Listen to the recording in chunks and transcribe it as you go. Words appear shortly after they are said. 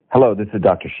Hello, this is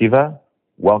Dr. Shiva.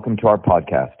 Welcome to our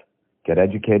podcast, Get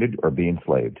Educated or Be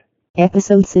Enslaved.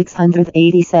 Episode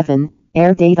 687,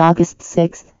 air date August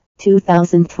 6th,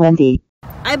 2020.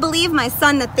 I believe my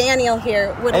son Nathaniel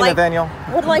here would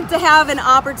like to have an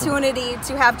opportunity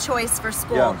to have choice for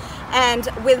school. Yeah. And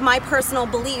with my personal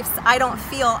beliefs, I don't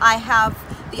feel I have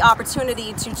the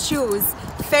opportunity to choose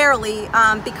fairly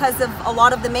because of a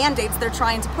lot of the mandates they're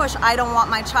trying to push. I don't want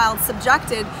my child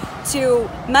subjected to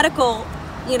medical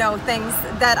things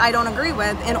that I don't agree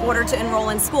with in order to enroll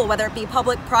in school, whether it be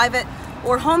public, private,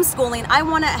 or homeschooling. I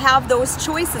want to have those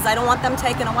choices. I don't want them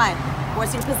taken away.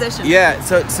 What's your position? Yeah,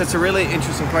 so it's a really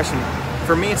interesting question.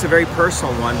 For me, it's a very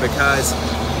personal one because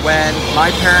when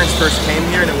my parents first came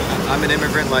here, and I'm an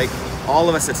immigrant like all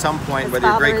of us at some point, His whether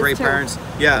you're father is great-great-parents.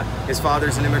 Yeah, his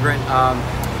father's an immigrant.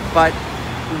 But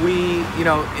we,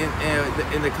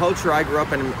 in the culture I grew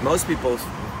up in, most people,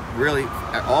 really,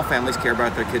 all families care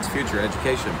about their kids' future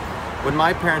education. When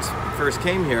my parents first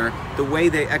came here, the way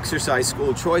they exercised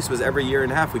school choice was every year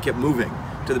and a half we kept moving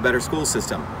to the better school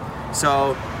system.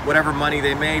 So whatever money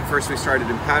they made, first we started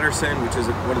in Patterson, which is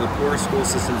one of the poorest school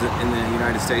systems in the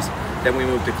United States. Then we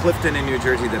moved to Clifton in New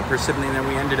Jersey, then Parsippany, and then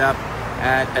we ended up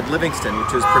at Livingston,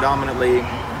 which is predominantly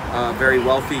a very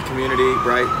wealthy community,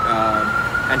 right?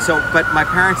 But my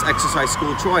parents exercised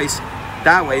school choice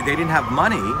that way. They didn't have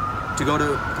money to go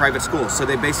to private schools, so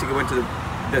they basically went to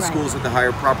the schools with the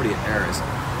higher property areas.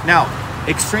 Now,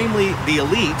 the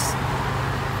elites,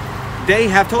 they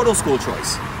have total school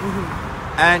choice.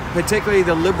 And particularly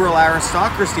the liberal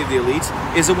aristocracy of the elites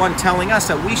is the one telling us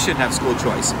that we shouldn't have school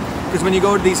choice. Because when you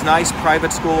go to these nice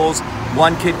private schools,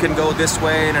 one kid can go this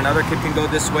way and another kid can go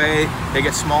this way, they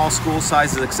get small school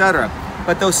sizes, etc.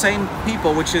 But those same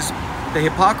people, which is the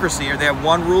hypocrisy, or they have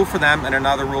one rule for them and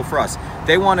another rule for us.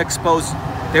 They want to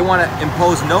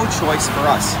impose no choice for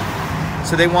us.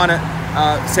 So they want to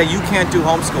say you can't do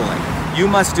homeschooling. You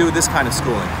must do this kind of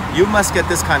schooling. You must get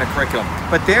this kind of curriculum.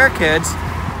 But their kids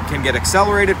can get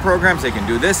accelerated programs, they can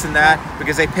do this and that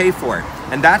because they pay for it.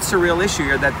 And that's the real issue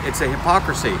here, that it's a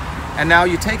hypocrisy. And now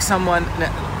you take someone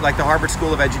like the Harvard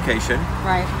School of Education,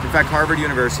 Right. in fact Harvard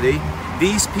University,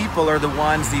 these people are the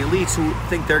ones, the elites, who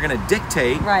think they're going to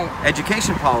dictate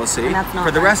education policy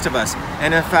for the rest of us.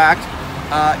 And in fact,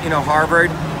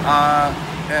 Harvard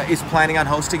is planning on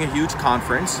hosting a huge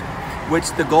conference, which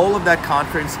the goal of that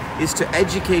conference is to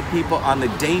educate people on the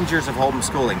dangers of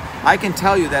homeschooling. I can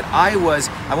tell you that I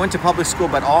went to public school,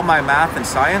 but all my math and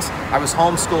science, I was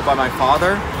homeschooled by my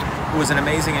father, who was an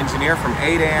amazing engineer, from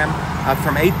 8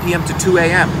 p.m. to 2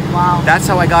 a.m. Wow. That's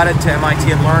how I got into MIT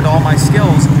and learned all my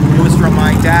skills. It was from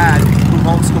my dad, who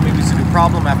homeschooled me. We used to do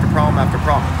problem after problem after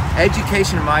problem.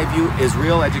 Education, in my view, is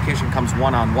real education, comes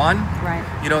one-on-one. Right.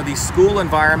 These school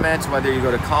environments, whether you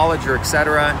go to college or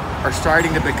etc., are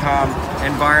starting to become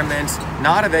environments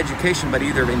not of education, but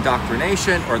either of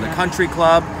indoctrination or the country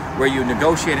club, where you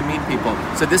negotiate and meet people.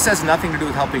 So this has nothing to do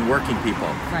with helping working people.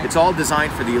 Right. It's all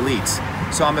designed for the elites.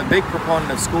 So I'm a big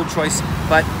proponent of school choice,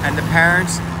 and the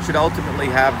parents should ultimately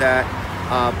have that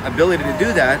ability to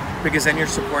do that, because then you're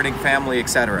supporting family,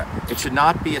 etc. It should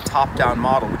not be a top-down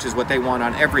model, which is what they want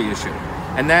on every issue.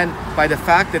 And then by the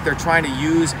fact that they're trying to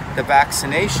use the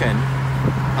vaccination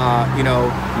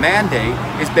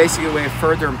mandate is basically a way of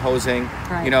further imposing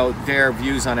their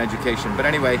views on education. But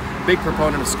anyway, big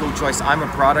proponent of school choice. I'm a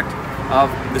product of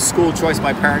the school choice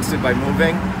my parents did by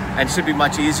moving, and it should be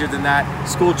much easier than that.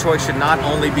 School choice should not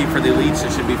only be for the elites,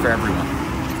 it should be for everyone.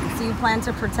 So you plan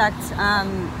to protect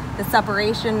the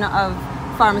separation of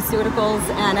pharmaceuticals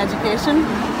and education?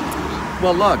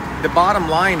 Well, look, the bottom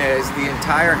line is the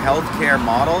entire healthcare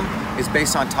model is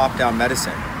based on top-down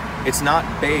medicine. It's not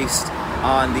based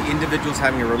on the individuals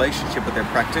having a relationship with their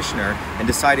practitioner and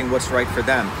deciding what's right for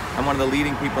them. I'm one of the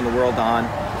leading people in the world on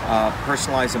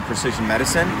personalized and precision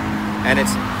medicine, and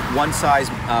it's one size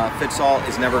fits all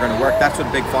is never going to work. That's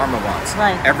what Big Pharma wants.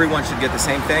 Right. Everyone should get the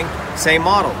same thing, same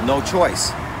model, no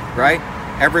choice, right?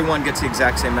 Everyone gets the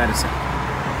exact same medicine.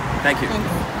 Thank you.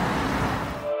 Thanks.